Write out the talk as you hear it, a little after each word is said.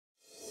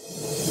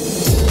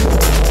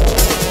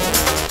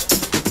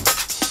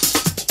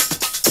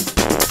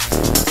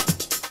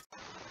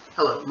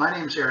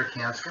name's Eric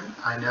Hanscom.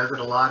 I know that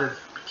a lot of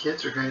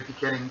kids are going to be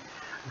getting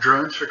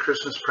drones for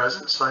Christmas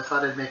presents, so I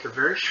thought I'd make a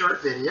very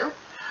short video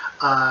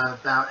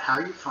about how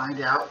you find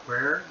out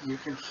where you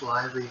can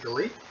fly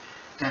legally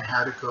and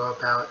how to go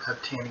about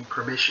obtaining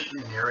permission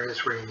in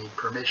areas where you need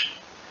permission.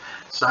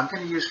 So I'm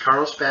going to use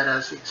Carlsbad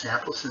as the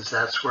example since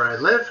that's where I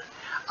live,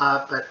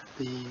 but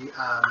the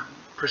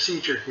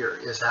procedure here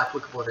is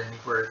applicable to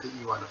anywhere that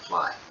you want to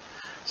fly.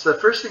 So the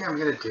first thing I'm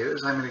going to do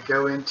is I'm going to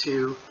go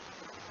into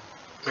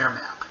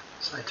AirMap.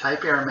 So I type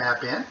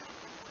AirMap in,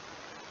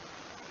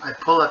 I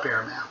pull up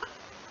AirMap,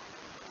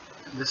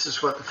 and this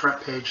is what the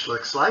front page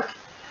looks like.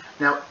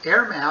 Now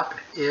AirMap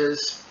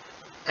is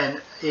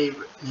a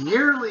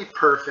nearly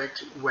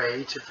perfect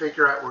way to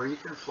figure out where you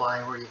can fly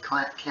and where you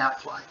can't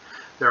fly.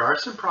 There are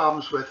some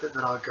problems with it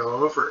that I'll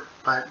go over,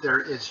 but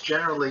it's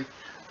generally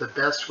the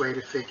best way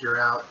to figure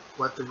out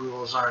what the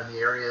rules are in the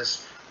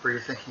areas where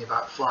you're thinking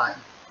about flying.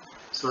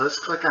 So let's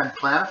click on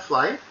Plan a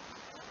Flight,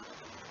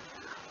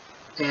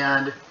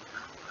 and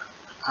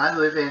I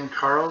live in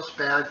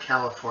Carlsbad,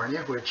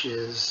 California, which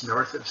is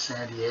north of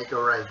San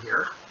Diego right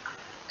here.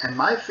 And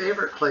my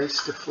favorite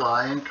place to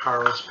fly in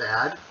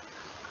Carlsbad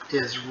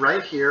is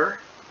right here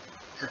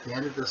at the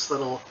end of this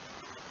little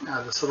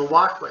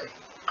walkway.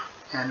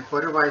 And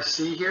what do I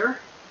see here?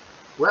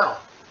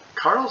 Well,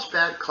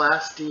 Carlsbad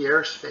Class D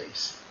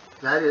airspace.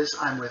 That is,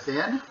 I'm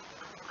within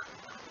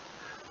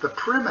the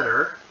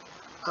perimeter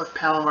of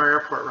Palomar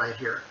Airport right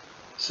here.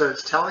 So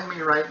it's telling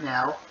me right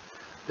now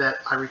that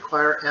I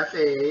require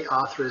FAA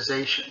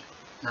authorization.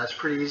 That's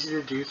pretty easy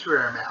to do through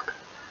AirMap.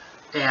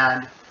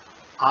 And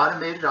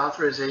automated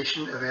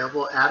authorization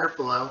available at or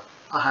below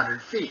 100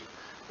 feet,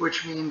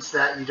 which means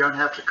that you don't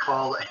have to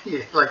call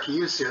like you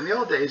used to. In the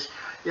old days,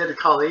 you had to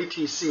call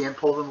ATC and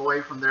pull them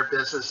away from their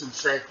business and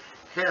say,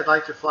 hey, I'd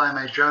like to fly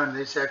my drone. And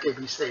they'd say, okay,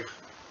 be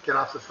safe. Get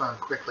off the phone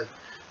quickly,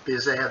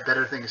 because they have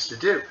better things to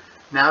do.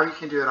 Now you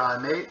can do it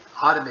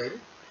automated,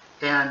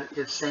 and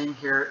it's saying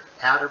here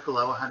at or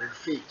below 100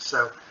 feet.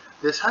 So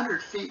this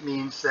 100 feet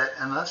means that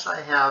unless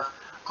I have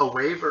a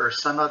waiver or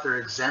some other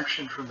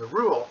exemption from the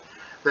rule,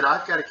 that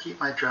I've got to keep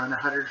my drone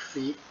 100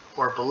 feet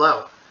or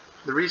below.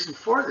 The reason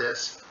for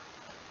this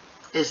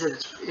is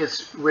that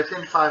it's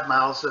within 5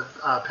 miles of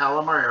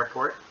Palomar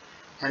Airport,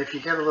 and if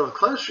you get a little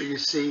closer, you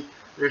see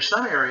there's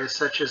some areas,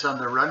 such as on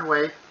the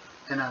runway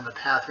and on the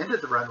path into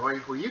the runway,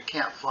 where you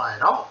can't fly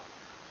at all,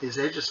 because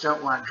they just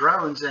don't want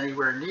drones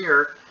anywhere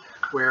near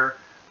where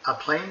a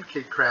plane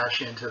could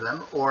crash into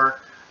them. Or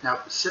now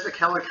Civic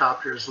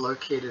Helicopter is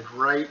located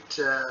right,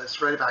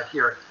 it's right about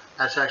here.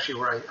 That's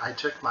actually where I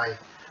took my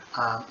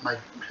my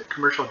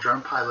commercial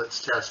drone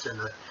pilot's test in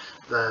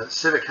the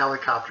Civic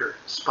Helicopter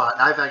spot.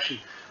 And I've actually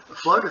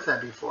flown with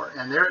them before,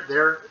 and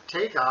their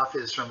takeoff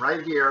is from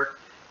right here,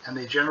 and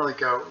they generally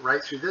go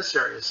right through this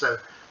area. So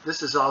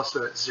this is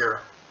also at 0.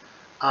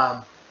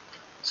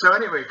 So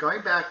anyway,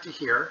 going back to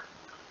here,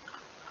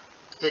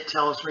 it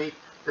tells me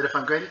that if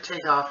I'm going to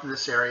take off in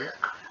this area,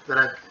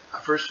 that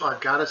first of all,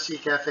 I've got to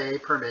seek FAA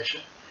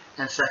permission,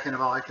 and second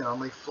of all, I can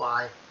only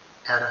fly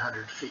at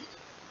 100 feet.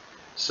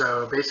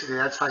 So basically,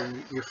 that's how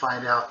you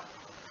find out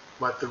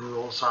what the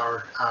rules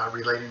are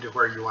relating to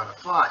where you want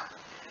to fly.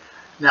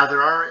 Now,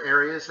 there are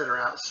areas that are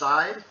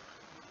outside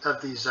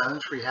of these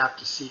zones where you have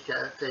to seek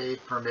FAA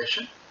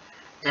permission,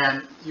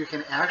 and you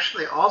can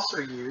actually also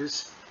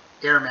use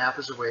AirMap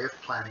as a way of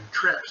planning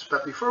trips.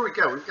 But before we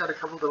go, we've got a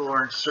couple little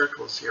orange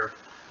circles here.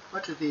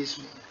 What do these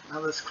mean? Now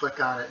let's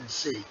click on it and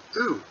see.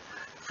 Ooh,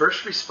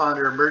 first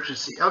responder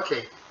emergency.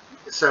 Okay,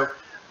 so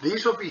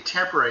these will be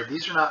temporary.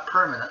 These are not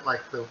permanent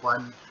like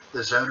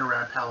the zone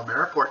around Palomar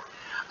Airport.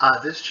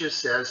 This just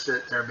says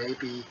that there may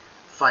be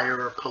fire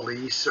or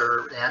police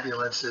or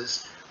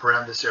ambulances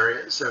around this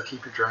area, so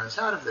keep your drones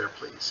out of there,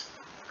 please.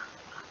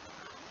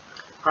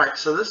 All right,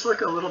 so let's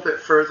look a little bit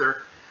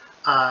further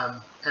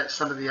at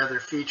some of the other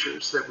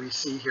features that we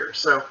see here.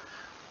 So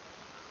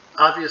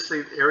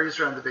obviously, areas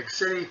around the big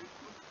city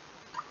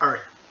are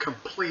a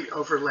complete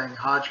overlaying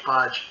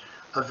hodgepodge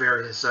of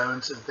various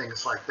zones and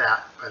things like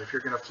that. But if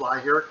you're going to fly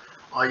here,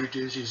 all you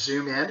do is you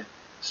zoom in,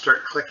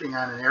 start clicking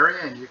on an area,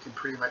 and you can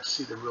pretty much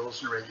see the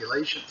rules and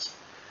regulations.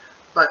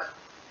 But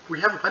we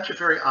have a bunch of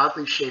very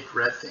oddly shaped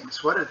red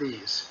things. What are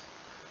these?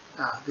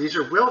 These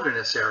are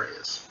wilderness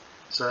areas.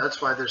 So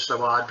that's why they're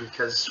so odd,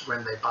 because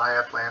when they buy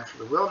up land for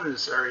the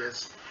wilderness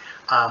areas,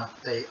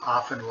 they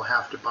often will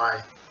have to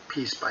buy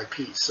piece by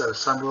piece. So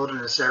some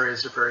wilderness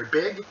areas are very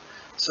big,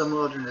 some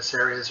wilderness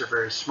areas are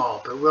very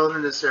small, but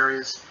wilderness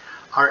areas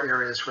are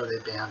areas where they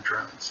ban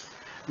drones.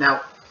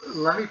 Now,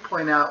 let me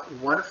point out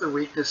one of the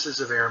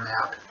weaknesses of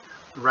AirMap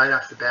right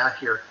off the bat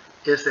here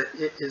is that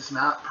it is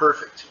not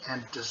perfect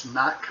and does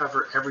not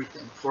cover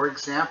everything. For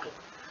example,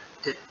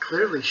 it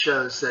clearly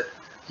shows that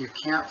you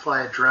can't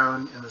fly a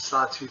drone in the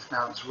Sawtooth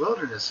Mountains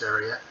wilderness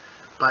area,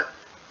 but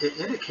it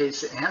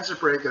indicates that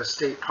Anza-Borrego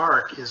State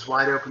Park is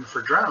wide open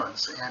for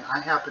drones, and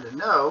I happen to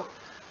know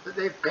that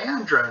they've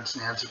banned drones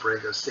in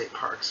Anza-Borrego State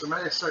Park. So when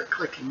I start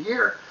clicking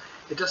here,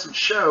 it doesn't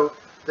show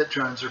that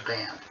drones are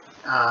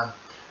banned.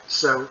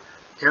 So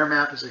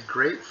AirMap is a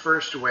great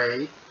first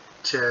way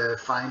to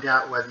find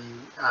out whether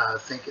you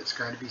think it's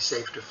going to be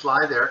safe to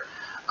fly there.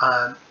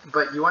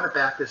 But you want to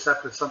back this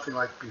up with something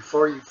like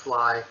Before You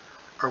Fly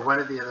or one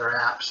of the other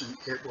apps, and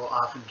it will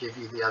often give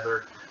you the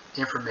other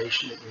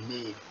information that you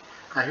need.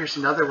 Now here's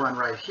another one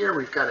right here.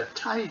 We've got a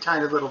tiny,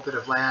 tiny little bit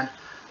of land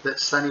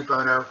that's Sunny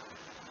Bono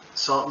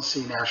Salton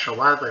Sea National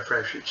Wildlife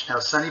Refuge. Now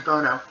Sunny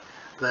Bono,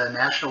 the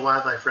National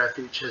Wildlife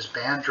Refuge, has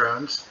banned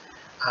drones.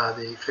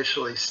 The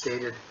officially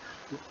stated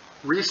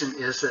reason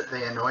is that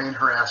they annoy and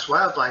harass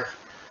wildlife.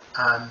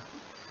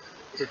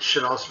 It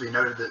should also be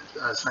noted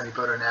that Sunny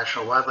Bono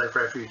National Wildlife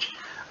Refuge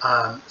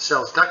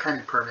sells duck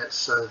hunting permits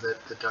so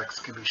that the ducks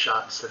can be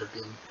shot instead of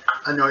being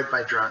annoyed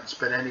by drones.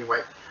 But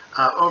anyway,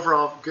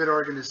 overall, good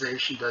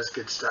organization, does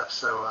good stuff,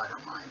 so I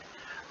don't mind.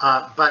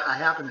 But I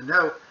happen to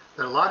know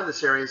that a lot of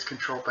this area is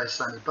controlled by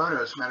Sunny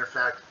Bono. As a matter of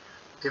fact,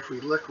 if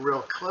we look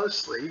real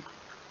closely,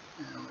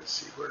 and let's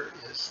see, where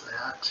is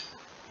that?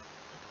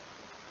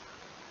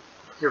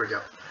 Here we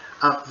go.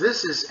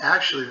 This is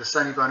actually the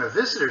Sunny Bono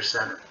Visitor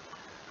Center,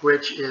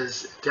 which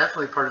is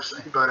definitely part of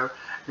Sunny Bono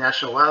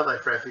National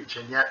Wildlife Refuge,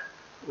 and yet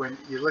when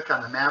you look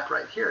on the map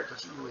right here, it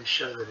doesn't really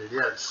show that it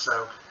is.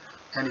 So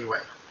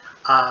anyway,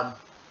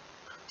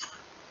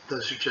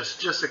 those are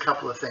just a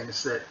couple of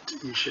things that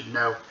you should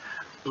know.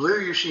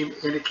 Blue usually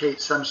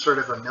indicates some sort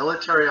of a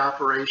military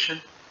operation,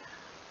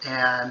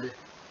 and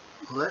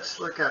let's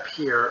look up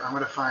here. I'm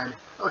going to find,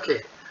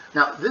 okay,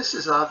 now this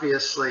is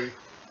obviously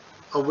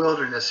a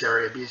wilderness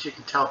area, because you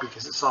can tell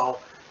because it's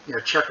all, you know,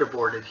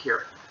 checkerboarded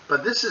here.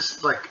 But this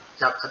is like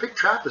a big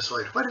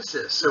trapezoid. What is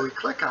this? So we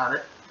click on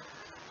it,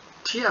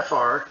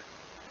 TFR,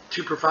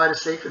 to provide a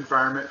safe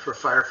environment for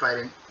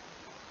firefighting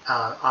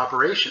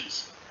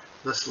operations.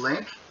 This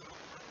link,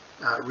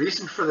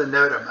 reason for the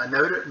NOTAM. A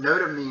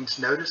NOTAM means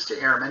Notice to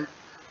Airmen,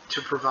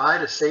 to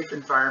provide a safe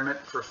environment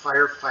for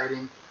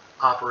firefighting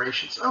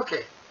operations.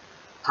 Okay,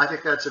 I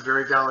think that's a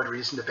very valid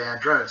reason to ban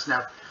drones.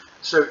 Now,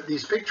 so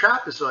these big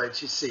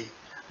trapezoids you see,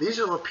 these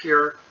will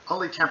appear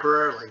only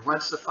temporarily.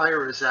 Once the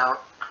fire is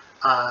out,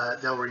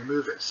 they'll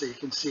remove it. So you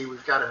can see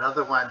we've got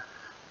another one.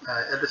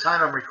 At the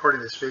time I'm recording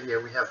this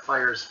video, we have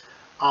fires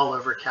all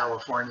over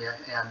California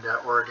and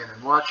Oregon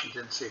and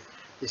Washington. So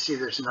you see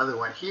there's another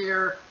one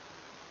here.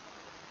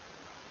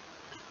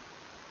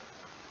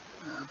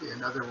 There'll be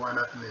another one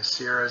up in the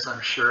Sierras,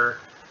 I'm sure.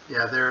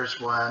 Yeah, there's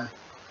one.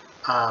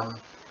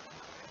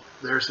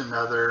 There's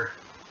another.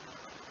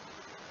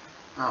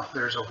 Oh,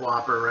 there's a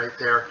whopper right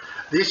there.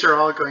 These are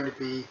all going to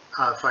be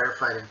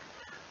firefighting,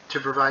 to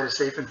provide a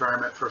safe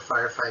environment for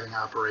firefighting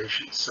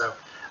operations. So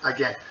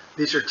again,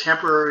 these are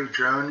temporary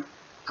drone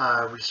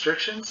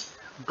restrictions,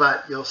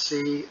 but you'll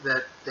see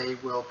that they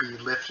will be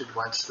lifted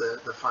once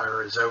the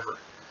fire is over.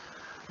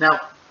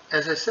 Now,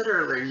 as I said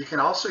earlier, you can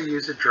also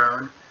use a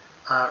drone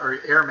or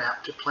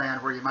AirMap to plan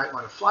where you might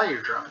want to fly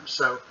your drone.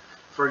 So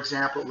for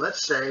example,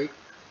 let's say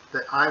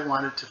that I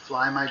wanted to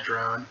fly my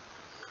drone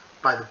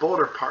by the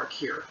Boulder Park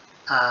here.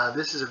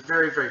 This is a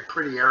very, very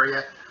pretty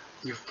area.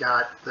 You've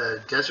got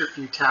the Desert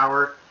View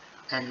Tower,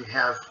 and you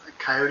have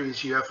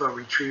Coyote's UFO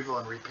Retrieval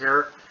and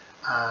Repair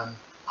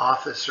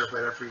office, or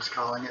whatever he's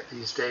calling it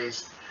these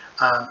days.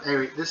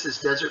 Anyway, this is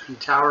Desert View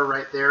Tower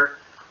right there,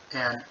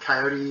 and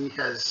Coyote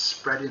has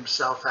spread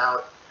himself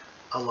out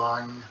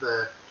along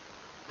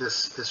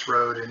this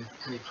road, and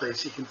any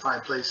place he can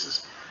find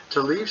places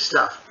to leave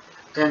stuff.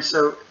 And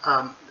so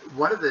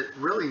one of the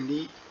really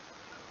neat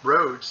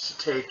roads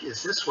to take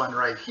is this one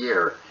right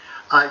here.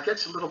 It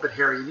gets a little bit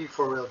hairy. You need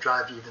four-wheel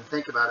drive to even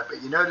think about it,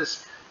 but you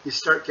notice you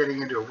start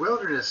getting into a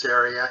wilderness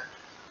area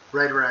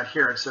right around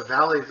here. And so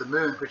Valley of the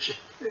Moon, which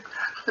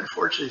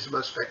unfortunately is the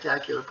most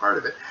spectacular part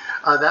of it,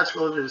 that's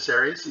wilderness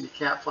area, so you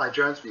can't fly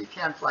drones, but you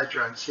can fly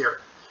drones here.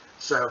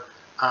 So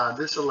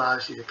this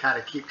allows you to kind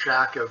of keep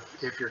track of,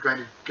 if you're going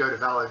to go to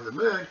Valley of the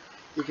Moon,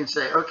 you can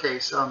say, okay,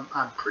 so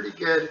I'm pretty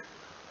good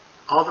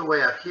all the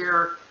way up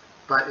here,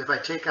 but if I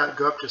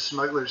go up to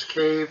Smuggler's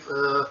Cave,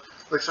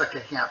 looks like I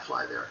can't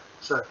fly there.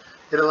 So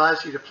it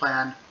allows you to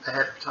plan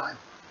ahead of time.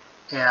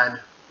 And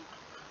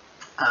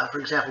for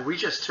example, we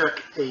just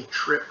took a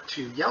trip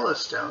to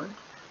Yellowstone,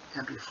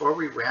 and before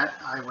we went,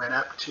 I went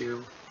on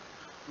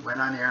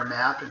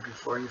AirMap, and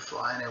Before You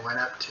Fly, and I went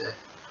up to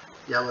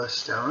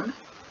Yellowstone,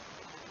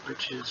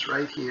 which is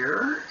right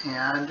here.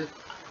 And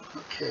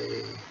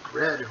okay,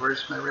 red,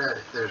 where's my red?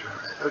 There's my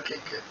red. Okay,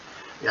 good.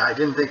 Yeah, I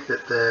didn't think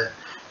that the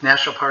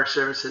National Park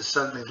Service has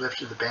suddenly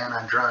lifted the ban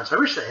on drones. I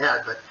wish they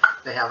had, but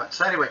they haven't.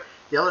 So anyway,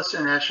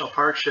 Yellowstone National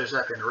Park shows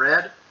up in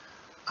red.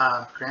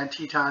 Grand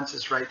Tetons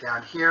is right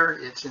down here.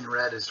 It's in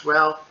red as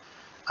well.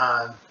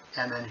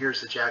 And then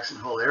here's the Jackson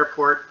Hole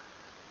Airport.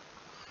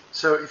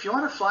 So if you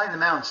want to fly in the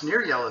mountains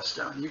near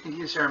Yellowstone, you can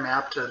use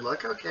AirMap to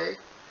look. Okay,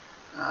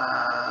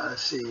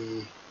 let's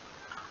see.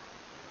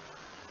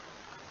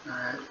 All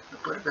right,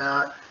 what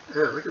about,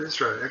 oh, look at this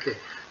road. Okay,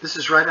 this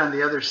is right on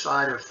the other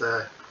side of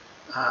the,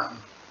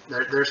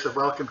 there's the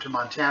Welcome to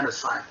Montana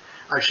sign.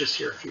 I was just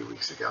here a few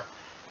weeks ago.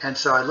 And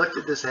so I looked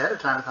at this ahead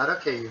of time and thought,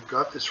 okay, you go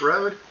up this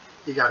road,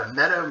 you got a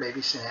meadow,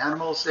 maybe some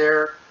animals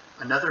there,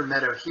 another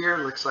meadow here,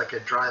 looks like a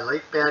dry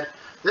lake bed.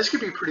 This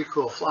could be pretty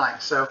cool flying.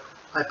 So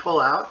I pull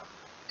out,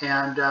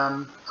 and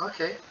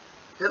okay,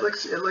 it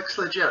looks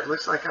legit. It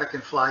looks like I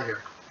can fly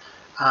here.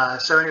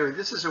 So anyway,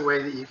 this is a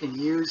way that you can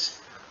use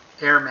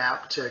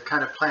AirMap to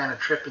kind of plan a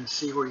trip and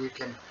see where you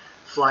can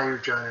fly your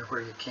drone and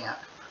where you can't.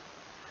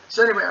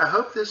 So anyway, I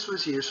hope this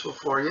was useful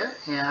for you.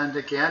 And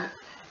again,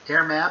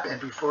 AirMap and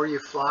Before You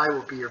Fly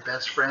will be your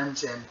best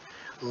friends in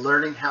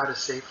learning how to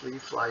safely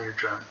fly your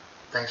drone.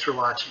 Thanks for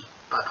watching.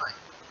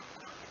 Bye-bye.